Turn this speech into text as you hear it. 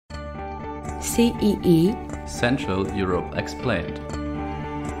CEE Central Europe Explained,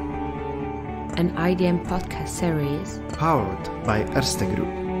 an IDM podcast series powered by Erste Group.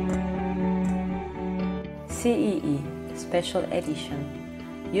 CEE Special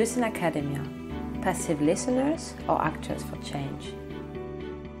Edition, Youth in Academia, Passive Listeners or Actors for Change.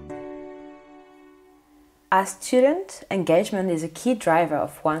 As student, engagement is a key driver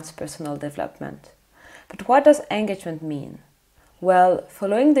of one's personal development. But what does engagement mean? Well,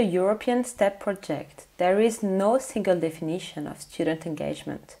 following the European STEP project, there is no single definition of student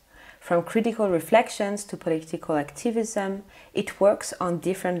engagement. From critical reflections to political activism, it works on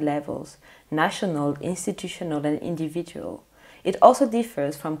different levels: national, institutional, and individual. It also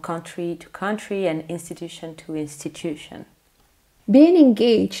differs from country to country and institution to institution. Being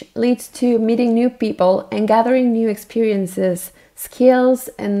engaged leads to meeting new people and gathering new experiences, skills,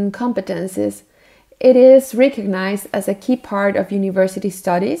 and competencies. It is recognized as a key part of university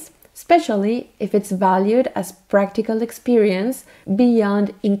studies, especially if it's valued as practical experience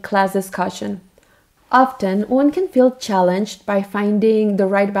beyond in-class discussion. Often, one can feel challenged by finding the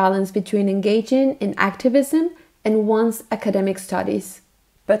right balance between engaging in activism and one's academic studies.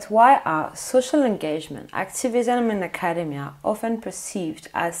 But why are social engagement, activism, and academia often perceived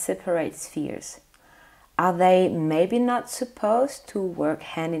as separate spheres? Are they maybe not supposed to work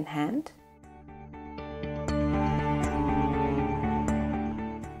hand in hand?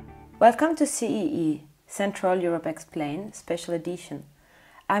 Welcome to CEE, Central Europe Explained, Special Edition.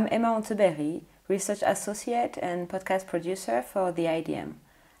 I'm Hontebeyrie, Research Associate and Podcast Producer for the IDM.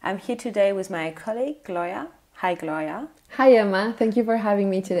 I'm here today with my colleague, Gloria. Hi, Gloria. Hi, Emma. Thank you for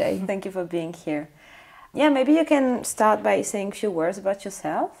having me today. Thank you for being here. Yeah, maybe you can start by saying a few words about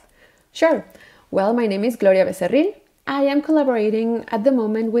yourself. Sure. Well, my name is Gloria Becerill. I am collaborating at the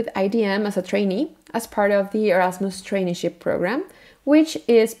moment with IDM as a trainee as part of the Erasmus traineeship program, which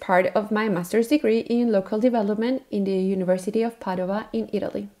is part of my master's degree in local development in the University of Padua in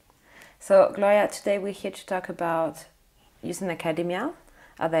Italy. So, Gloria, today we're here to talk about youth in academia.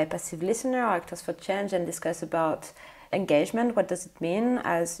 Are they passive listener or actors for change, and discuss about engagement. What does it mean,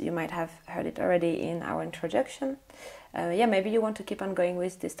 as you might have heard it already in our introduction. Maybe you want to keep on going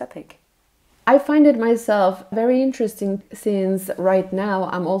with this topic. I find it myself very interesting since right now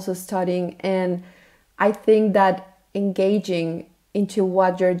I'm also studying, and I think that engaging into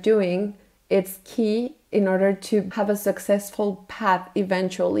what you're doing, it's key in order to have a successful path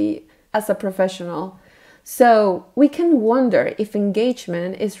eventually as a professional. So we can wonder if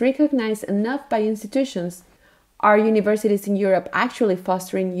engagement is recognized enough by institutions. Are universities in Europe actually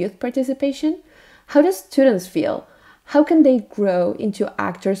fostering youth participation? How do students feel? How can they grow into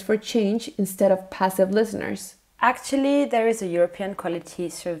actors for change instead of passive listeners? Actually, there is a European quality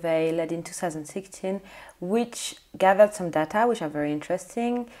survey led in 2016, which gathered some data which are very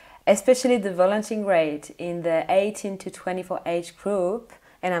interesting, especially the volunteering rate in the 18 to 24 age group,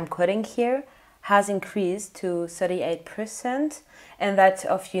 and I'm quoting here, has increased to 38%, and that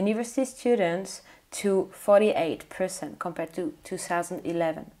of university students to 48% compared to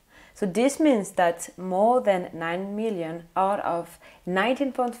 2011. So this means that more than 9 million out of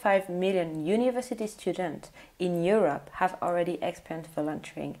 19.5 million university students in Europe have already experienced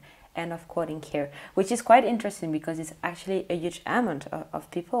volunteering. End of quoting here, which is quite interesting because it's actually a huge amount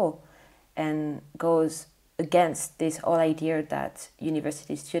of people and goes against this whole idea that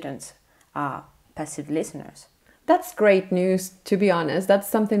university students are passive listeners. That's great news, to be honest. That's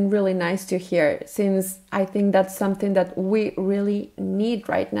something really nice to hear, since I think that's something that we really need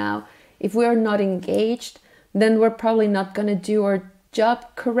right now. If we are not engaged, then we're probably not going to do our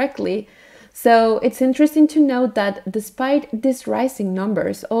job correctly. So it's interesting to note that despite these rising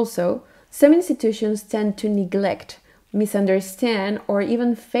numbers also, some institutions tend to neglect, misunderstand, or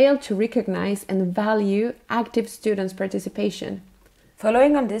even fail to recognize and value active students' participation.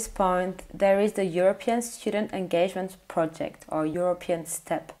 Following on this point, there is the European Student Engagement Project, or European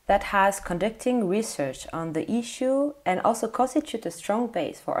STEP, that has conducting research on the issue and also constitute a strong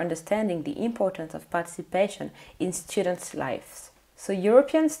base for understanding the importance of participation in students' lives. So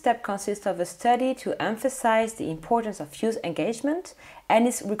European STEP consists of a study to emphasize the importance of youth engagement and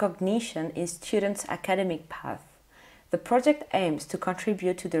its recognition in students' academic path. The project aims to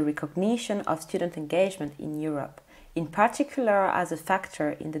contribute to the recognition of student engagement in Europe, in particular as a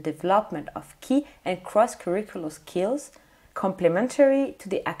factor in the development of key and cross-curricular skills complementary to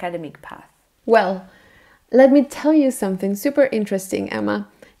the academic path. Well, let me tell you something super interesting, Emma.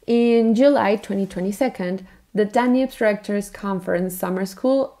 In July 2022, the Danube Rector's Conference Summer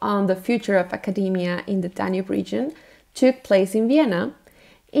School on the Future of Academia in the Danube Region took place in Vienna.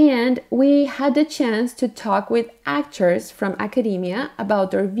 And we had the chance to talk with actors from academia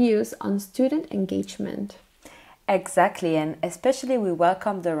about their views on student engagement. Exactly, and especially we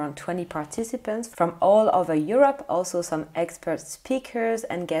welcomed around 20 participants from all over Europe, also some expert speakers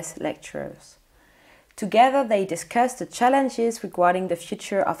and guest lecturers. Together they discussed the challenges regarding the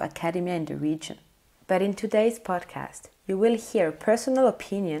future of academia in the region. But in today's podcast, you will hear personal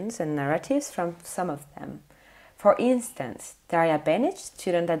opinions and narratives from some of them. For instance, Darija Benic,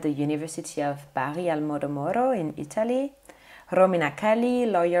 student at the University of Bari al Moro in Italy, Romina Kali,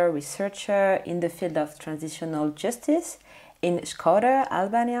 lawyer researcher in the field of transitional justice in Shkodër,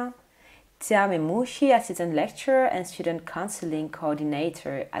 Albania, Memushi, assistant lecturer and student counselling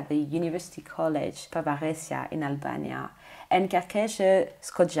coordinator at the University College Pavaresia in Albania, and Kërkesë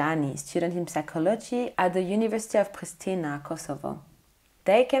Zogjani, student in psychology at the University of Pristina, Kosovo.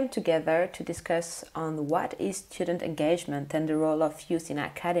 They came together to discuss on what is student engagement and the role of youth in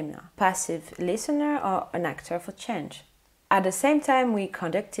academia, passive listener or an actor for change. At the same time, we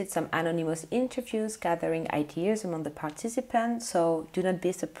conducted some anonymous interviews gathering ideas among the participants, so do not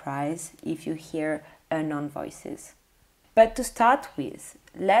be surprised if you hear unknown voices. But to start with,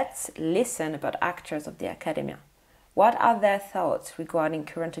 let's listen about actors of the academia. What are their thoughts regarding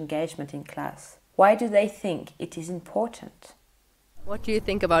current engagement in class? Why do they think it is important? What do you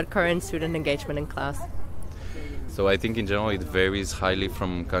think about current student engagement in class? So I think in general it varies highly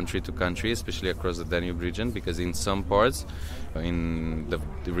from country to country, especially across the Danube region, because in some parts, in the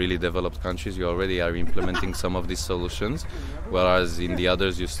really developed countries, you already are implementing some of these solutions, whereas in the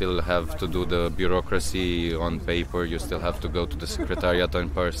others you still have to do the bureaucracy on paper, you still have to go to the secretariat in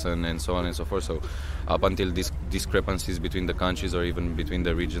person and so on and so forth. So up until these discrepancies between the countries or even between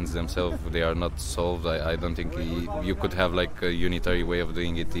the regions themselves, they are not solved. I don't think you could have like a unitary way of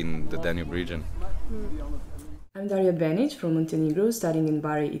doing it in the Danube region. I'm Darija Benic from Montenegro, studying in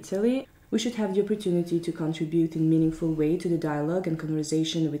Bari, Italy. We should have the opportunity to contribute in a meaningful way to the dialogue and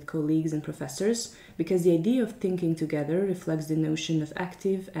conversation with colleagues and professors, because the idea of thinking together reflects the notion of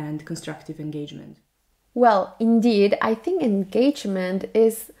active and constructive engagement. Well, indeed, I think engagement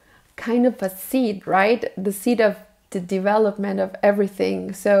is kind of a seed, right? The seed of the development of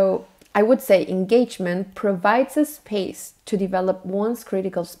everything. So I would say engagement provides a space to develop one's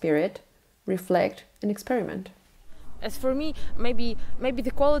critical spirit, reflect, and experiment. As for me, maybe the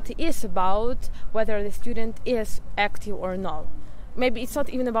quality is about whether the student is active or not. Maybe it's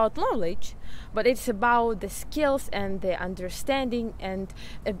not even about knowledge, but it's about the skills and the understanding and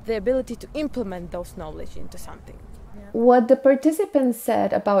the ability to implement those knowledge into something. What the participants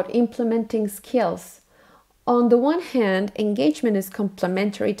said about implementing skills. On the one hand, engagement is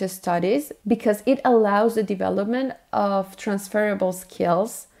complementary to studies because it allows the development of transferable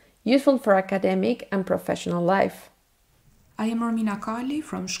skills useful for academic and professional life. I am Romina Kali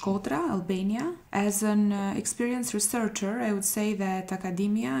from Shkodër, Albania. As an experienced researcher, I would say that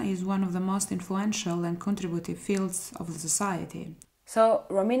academia is one of the most influential and contributive fields of the society. So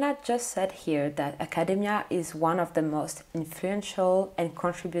Romina just said here that academia is one of the most influential and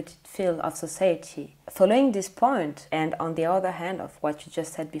contributive fields of society. Following this point, and on the other hand of what you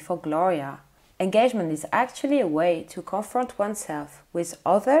just said before, Gloria, engagement is actually a way to confront oneself with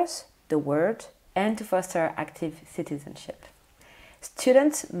others, the world, and to foster active citizenship.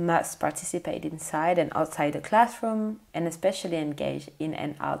 Students must participate inside and outside the classroom and especially engage in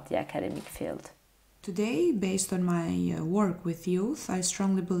and out the academic field. Today, based on my work with youth, I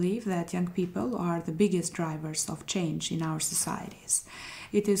strongly believe that young people are the biggest drivers of change in our societies.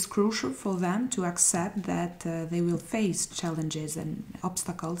 It is crucial for them to accept that they will face challenges and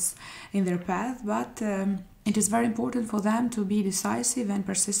obstacles in their path, but it is very important for them to be decisive and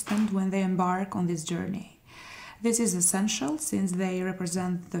persistent when they embark on this journey. This is essential since they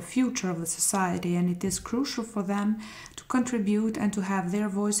represent the future of the society, and it is crucial for them to contribute and to have their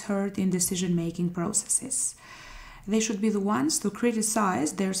voice heard in decision-making processes. They should be the ones to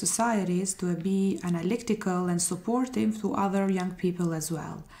criticize their societies, to be analytical and supportive to other young people as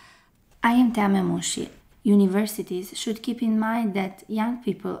well. I am Memushi. Universities should keep in mind that young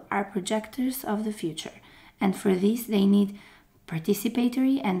people are projectors of the future, and for this they need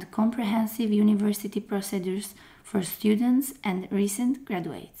participatory and comprehensive university procedures for students and recent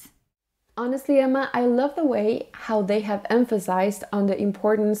graduates. Honestly, Emma, I love the way how they have emphasized on the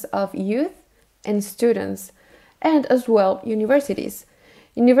importance of youth and students, and as well universities.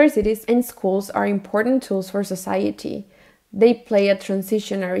 Universities and schools are important tools for society. They play a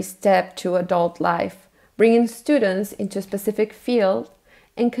transitionary step to adult life, bringing students into a specific field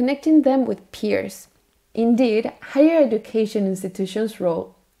and connecting them with peers. Indeed, higher education institutions'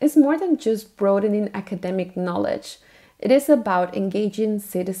 role is more than just broadening academic knowledge. It is about engaging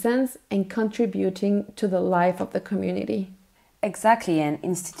citizens and contributing to the life of the community. Exactly, and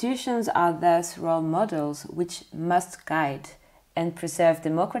institutions are thus role models which must guide and preserve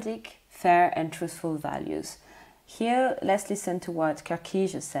democratic, fair and truthful values. Here, let's listen to what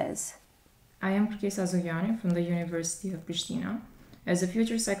Kërkesë says. I am Kërkesë Zogjani from the University of Pristina. As a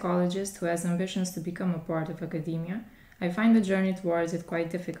future psychologist who has ambitions to become a part of academia, I find the journey towards it quite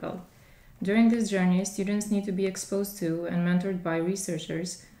difficult. During this journey, students need to be exposed to and mentored by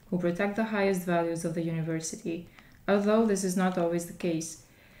researchers who protect the highest values of the university, although this is not always the case.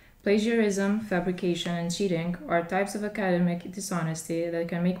 Plagiarism, fabrication, and cheating are types of academic dishonesty that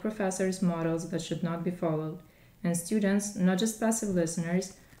can make professors models that should not be followed, and students not just passive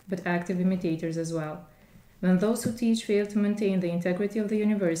listeners, but active imitators as well. When those who teach fail to maintain the integrity of the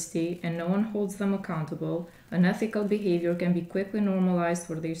university and no one holds them accountable, unethical behavior can be quickly normalized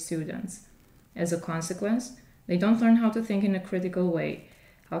for their students. As a consequence, they don't learn how to think in a critical way,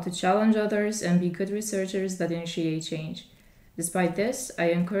 how to challenge others and be good researchers that initiate change. Despite this,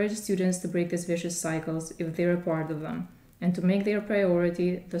 I encourage students to break these vicious cycles if they're a part of them, and to make their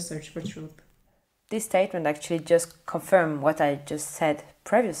priority the search for truth. This statement actually just confirms what I just said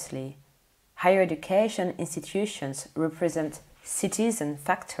previously. Higher education institutions represent citizen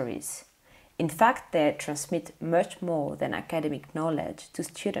factories. In fact, they transmit much more than academic knowledge to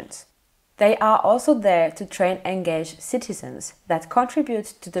students. They are also there to train engaged citizens that contribute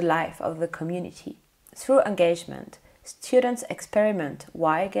to the life of the community. Through engagement, students experiment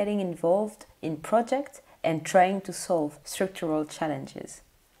while getting involved in projects and trying to solve structural challenges.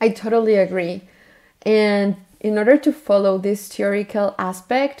 I totally agree. And in order to follow this theoretical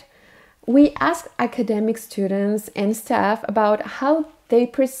aspect, we asked academic students and staff about how they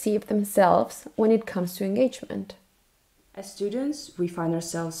perceive themselves when it comes to engagement. As students, we find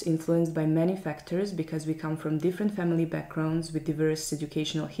ourselves influenced by many factors because we come from different family backgrounds with diverse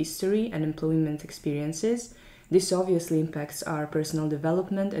educational history and employment experiences. This obviously impacts our personal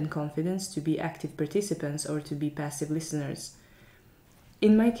development and confidence to be active participants or to be passive listeners.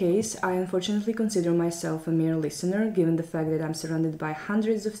 In my case, I unfortunately consider myself a mere listener, given the fact that I'm surrounded by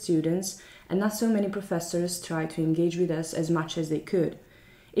hundreds of students and not so many professors try to engage with us as much as they could.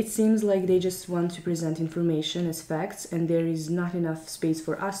 It seems like they just want to present information as facts, and there is not enough space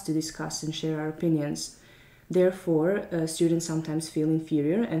for us to discuss and share our opinions. Therefore, students sometimes feel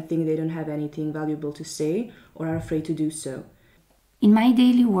inferior and think they don't have anything valuable to say or are afraid to do so. In my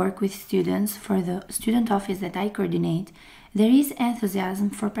daily work with students for the student office that I coordinate, there is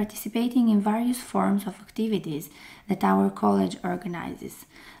enthusiasm for participating in various forms of activities that our college organizes.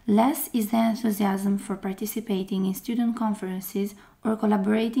 Less is the enthusiasm for participating in student conferences or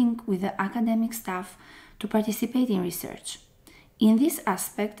collaborating with the academic staff to participate in research. In this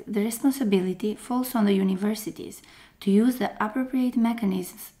aspect, the responsibility falls on the universities to use the appropriate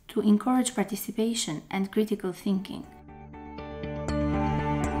mechanisms to encourage participation and critical thinking.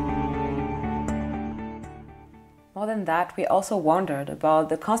 More than that, we also wondered about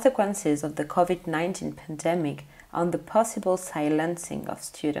the consequences of the COVID-19 pandemic on the possible silencing of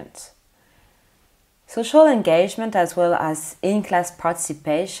students. Social engagement as well as in-class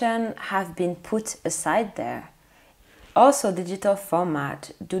participation have been put aside there. Also, digital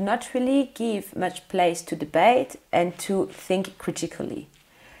format do not really give much place to debate and to think critically.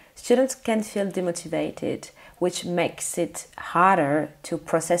 Students can feel demotivated, which makes it harder to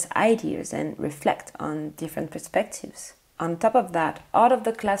process ideas and reflect on different perspectives. On top of that, all of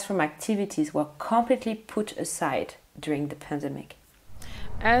the classroom activities were completely put aside during the pandemic.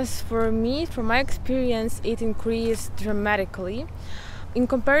 As for me, from my experience, it increased dramatically. In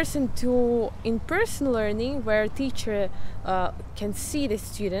comparison to in-person learning, where a teacher can see the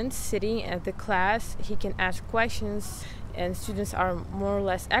students sitting at the class, he can ask questions, and students are more or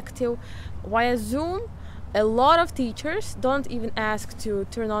less active. Via Zoom, a lot of teachers don't even ask to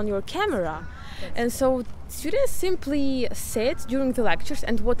turn on your camera. And so students simply sit during the lectures,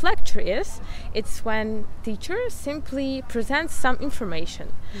 and what lecture is, it's when teachers simply present some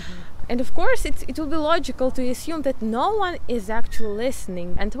information. And of course, it will be logical to assume that no one is actually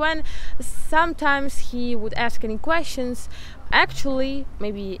listening. And when sometimes he would ask any questions, actually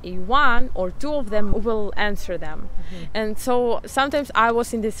maybe one or two of them will answer them. And so sometimes I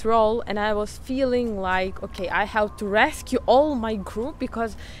was in this role and I was feeling like, okay, I have to rescue all my group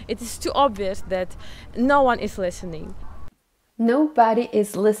because it is too obvious that no one is listening. Nobody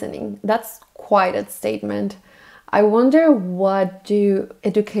is listening. That's quite a statement. I wonder, what do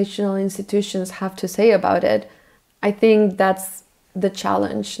educational institutions have to say about it? I think that's the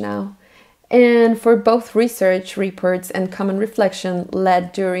challenge now. And for both research reports and common reflection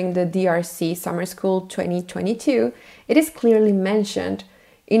led during the DRC Summer School 2022, it is clearly mentioned,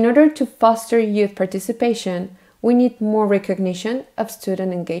 in order to foster youth participation, we need more recognition of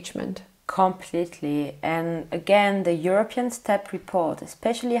student engagement. Completely. And again, the European STEP report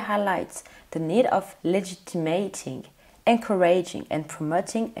especially highlights the need of legitimating, encouraging and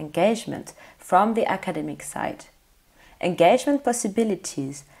promoting engagement from the academic side. Engagement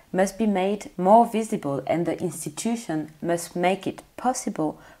possibilities must be made more visible and the institution must make it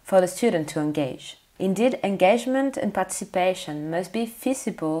possible for the student to engage. Indeed, engagement and participation must be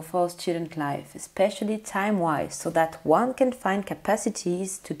feasible for student life, especially time-wise, so that one can find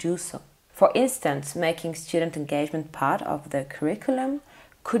capacities to do so. For instance, making student engagement part of the curriculum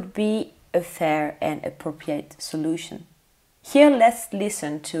could be a fair and appropriate solution. Here, let's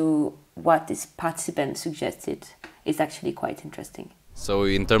listen to what this participant suggested. It's actually quite interesting. So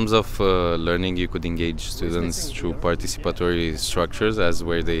in terms of learning, you could engage students through participatory structures as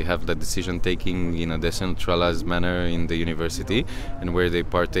where they have the decision taking in a decentralized manner in the university and where they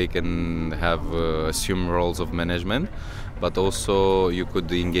partake and have assume roles of management. But also you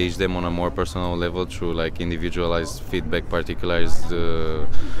could engage them on a more personal level through like individualized feedback, particularized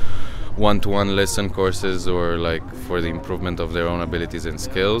one-to-one lesson courses, or like for the improvement of their own abilities and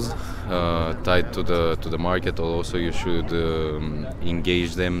skills tied to the market. Also you should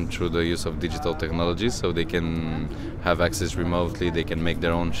engage them through the use of digital technologies so they can have access remotely, they can make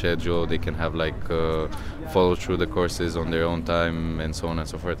their own schedule, they can have like follow through the courses on their own time and so on and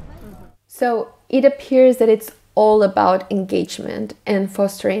so forth. So it appears that it's all about engagement and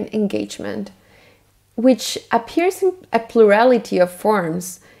fostering engagement, which appears in a plurality of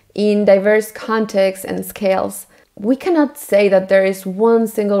forms in diverse contexts and scales. We cannot say that there is one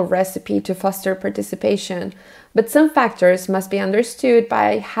single recipe to foster participation, but some factors must be understood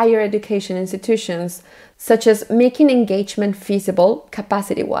by higher education institutions, such as making engagement feasible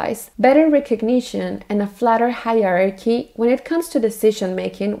capacity-wise, better recognition, and a flatter hierarchy when it comes to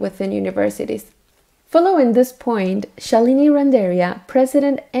decision-making within universities. Following this point, Shalini Randeria,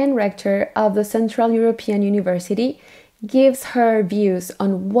 President and Rector of the Central European University, gives her views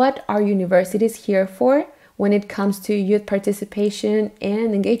on what are universities here for when it comes to youth participation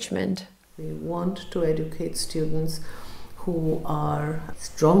and engagement. We want to educate students who are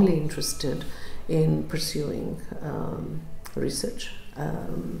strongly interested in pursuing research,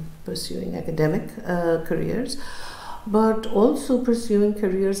 pursuing academic careers, but also pursuing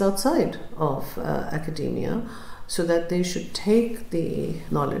careers outside of academia, so that they should take the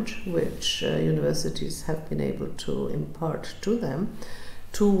knowledge which universities have been able to impart to them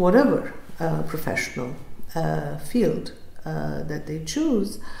to whatever professional field that they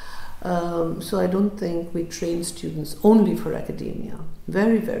choose. So I don't think we train students only for academia.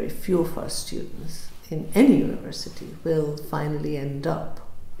 Very, very few of our students in any university will finally end up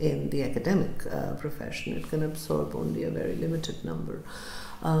in the academic profession. It can absorb only a very limited number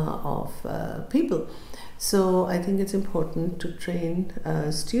of people. So I think it's important to train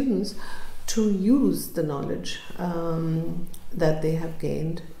students to use the knowledge that they have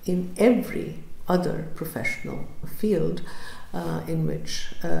gained in every other professional field in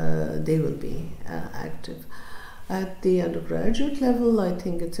which they will be active. At the undergraduate level, I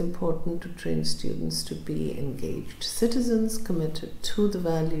think it's important to train students to be engaged citizens, committed to the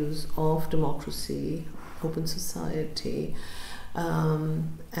values of democracy, open society,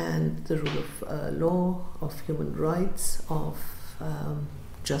 and the rule of law, of human rights, of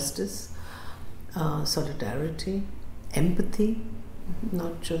justice, solidarity, empathy,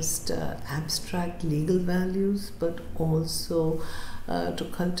 not just abstract legal values, but also to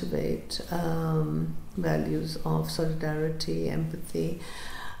cultivate values of solidarity, empathy,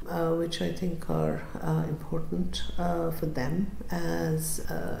 which I think are important for them as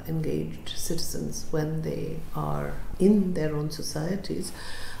engaged citizens when they are in their own societies,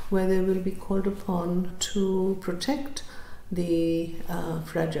 where they will be called upon to protect the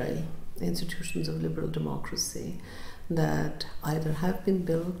fragile institutions of liberal democracy that either have been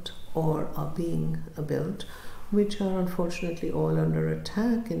built or are being built, which are unfortunately all under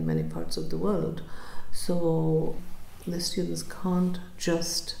attack in many parts of the world. So the students can't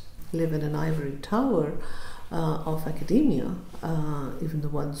just live in an ivory tower of academia, even the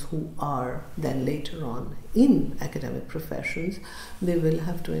ones who are then later on in academic professions, they will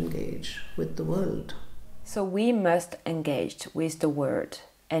have to engage with the world. So we must engage with the world,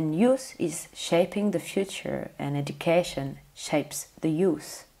 and youth is shaping the future, and education shapes the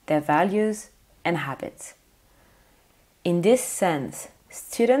youth, their values and habits. In this sense,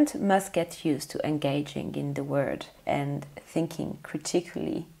 students must get used to engaging in the world and thinking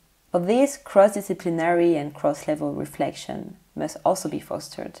critically For this, cross-disciplinary and cross-level reflection must also be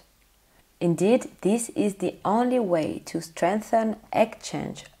fostered. Indeed, this is the only way to strengthen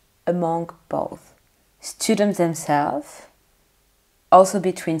exchange among both students themselves, also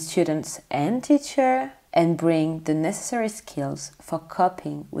between students and teacher, and bring the necessary skills for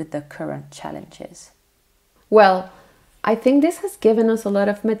coping with the current challenges. Well, I think this has given us a lot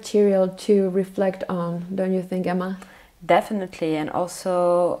of material to reflect on, don't you think, Emma? Definitely, and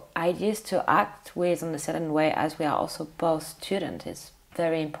also ideas to act with in a certain way, as we are also both students. It's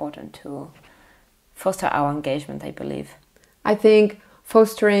very important to foster our engagement, I believe. I think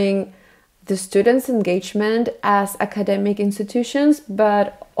fostering the students' engagement as academic institutions,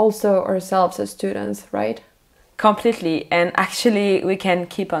 but also ourselves as students, right? Completely, and actually we can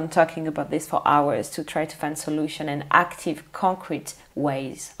keep on talking about this for hours to try to find solution and active, concrete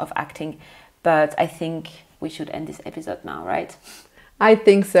ways of acting, but I think we should end this episode now, right? I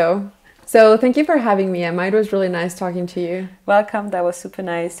think so. So thank you for having me, Emma. It was really nice talking to you. Welcome. That was super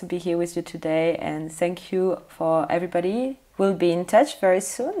nice to be here with you today. And thank you for everybody. We'll be in touch very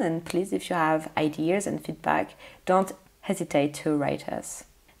soon. And please, if you have ideas and feedback, don't hesitate to write us.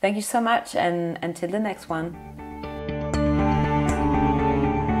 Thank you so much. And until the next one.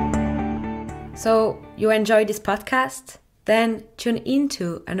 So you enjoyed this podcast? Then tune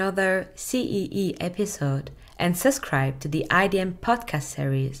into another CEE episode and subscribe to the IDM podcast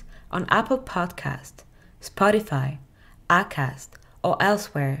series on Apple Podcast, Spotify, Acast, or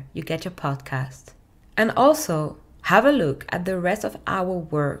elsewhere you get your podcast. And also have a look at the rest of our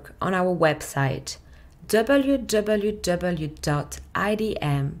work on our website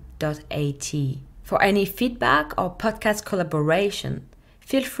www.idm&nbsp. For any feedback or podcast collaboration,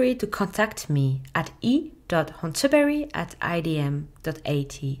 feel free to contact me at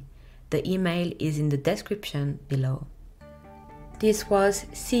e.hontebeyrie@idm.at. The email is in the description below. This was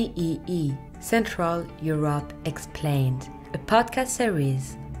CEE, Central Europe Explained, a podcast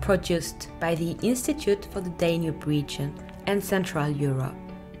series produced by the Institute for the Danube Region and Central Europe,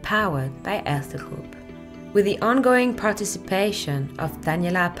 powered by Erste Group, with the ongoing participation of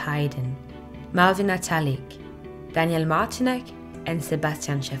Daniela Paiden, Malvina Talik, Daniel Martinek, and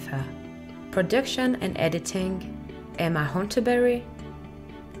Sebastian Schäfer. Production and editing, Emma Hontebeyrie.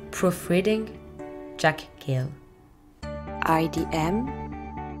 Proofreading, Jack Gill. IDM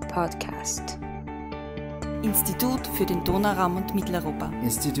Podcast. Institut für den Donauraum und Mitteleuropa.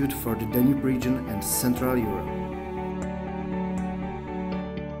 Institute for the Danube Region and Central Europe.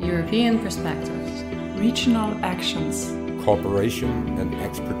 European Perspectives. Regional Actions. Cooperation and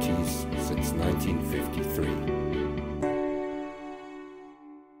expertise since 1953.